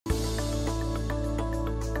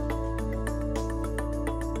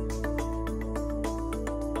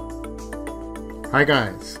Hi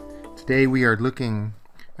guys, today we are looking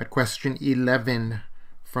at question 11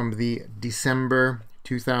 from the December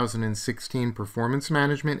 2016 Performance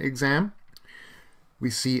Management Exam. We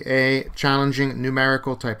see a challenging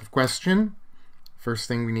numerical type of question. First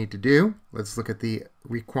thing we need to do, let's look at the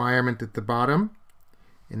requirement at the bottom.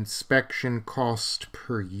 Inspection cost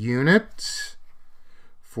per unit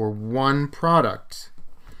for one product.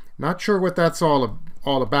 Not sure what that's all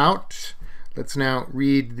about. Let's now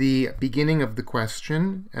read the beginning of the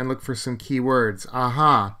question and look for some keywords.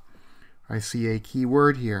 Aha! I see a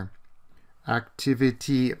keyword here.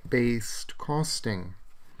 Activity-based costing.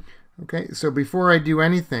 Okay, so before I do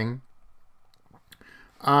anything,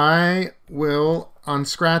 I will, on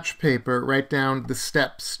scratch paper, write down the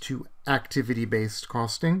steps to activity-based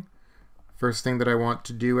costing. First thing that I want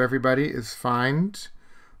to do, everybody, is find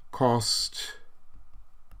cost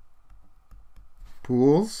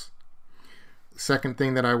pools. Second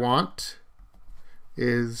thing that I want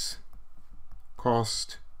is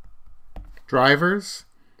cost drivers.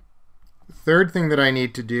 Third thing that I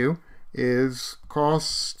need to do is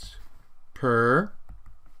cost per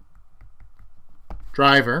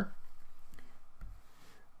driver,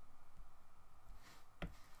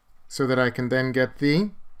 so that I can then get the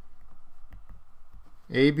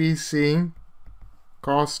ABC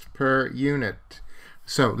cost per unit.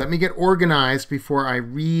 So let me get organized before I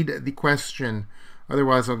read the question.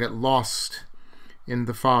 Otherwise, I'll get lost in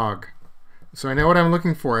the fog. So I know what I'm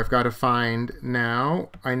looking for. I've got to find now.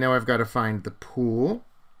 I know I've got to find the pool,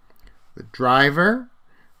 the driver.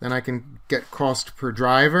 Then I can get cost per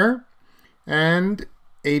driver and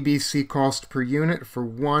ABC cost per unit for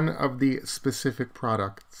one of the specific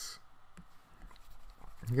products.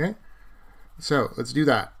 Okay, so let's do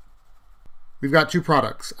that. We've got two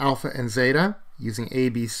products, alpha and zeta, using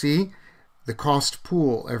ABC. The cost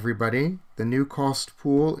pool, everybody. The new cost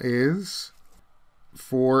pool is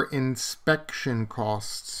for inspection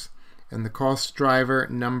costs. And the cost driver,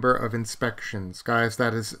 number of inspections. Guys,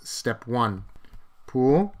 that is step one.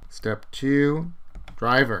 Pool. Step two,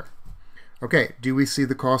 driver. Okay, do we see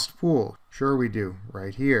the cost pool? Sure we do.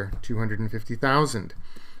 Right here, 250,000.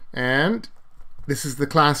 And this is the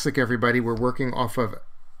classic, everybody. We're working off of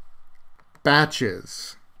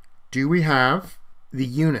batches. Do we have the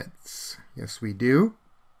units? Yes, we do.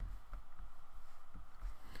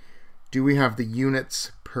 Do we have the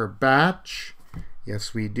units per batch?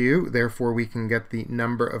 Yes, we do. Therefore, we can get the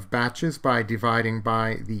number of batches by dividing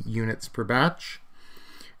by the units per batch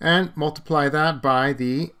and multiply that by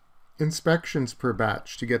the inspections per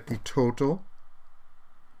batch to get the total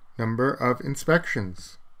number of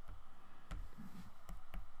inspections.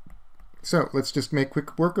 So let's just make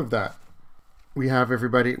quick work of that. We have,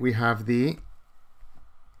 everybody, we have the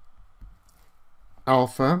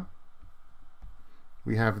alpha,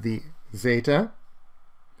 we have the zeta,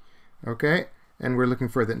 okay, and we're looking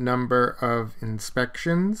for the number of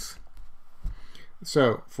inspections.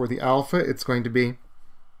 So for the alpha, it's going to be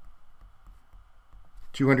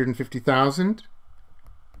 250,000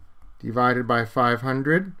 divided by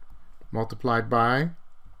 500 multiplied by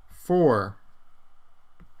 4.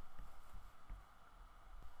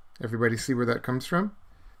 Everybody see where that comes from?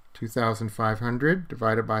 2,500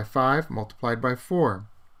 divided by 5 multiplied by 4.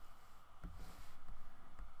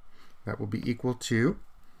 That will be equal to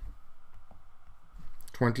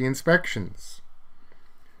 20 inspections.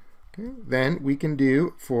 Okay, then we can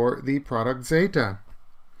do for the product zeta.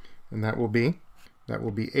 And that will be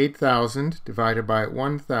 8,000 divided by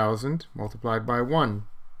 1,000 multiplied by 1.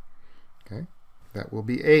 Okay, that will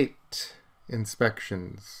be 8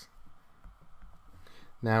 inspections.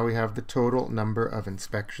 Now we have the total number of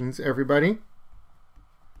inspections, everybody.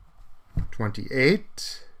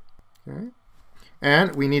 28. Okay.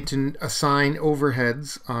 And we need to assign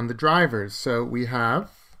overheads on the drivers. So we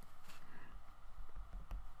have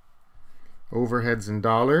overheads in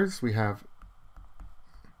dollars. We have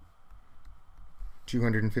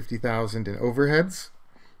 250,000 in overheads.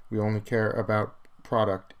 We only care about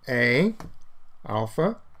product A,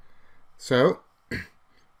 alpha. So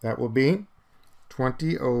that will be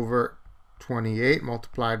 20 over 28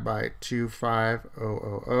 multiplied by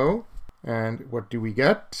 25000. And what do we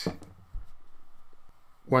get?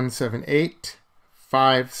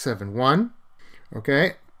 178,571.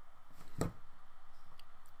 Okay.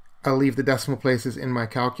 I'll leave the decimal places in my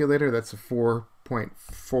calculator. That's a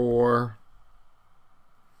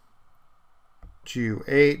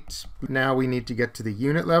 4.428. Now we need to get to the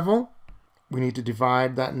unit level. We need to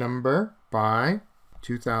divide that number by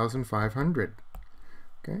 2,500.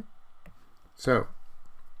 Okay, so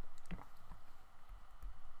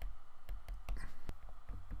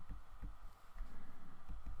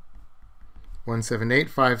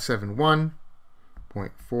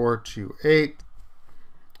 178,571.428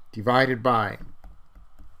 divided by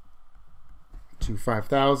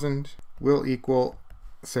 25,000 will equal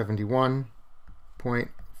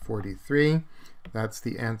 71.43. That's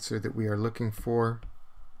the answer that we are looking for.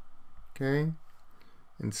 Okay.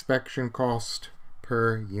 Inspection cost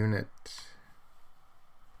per unit.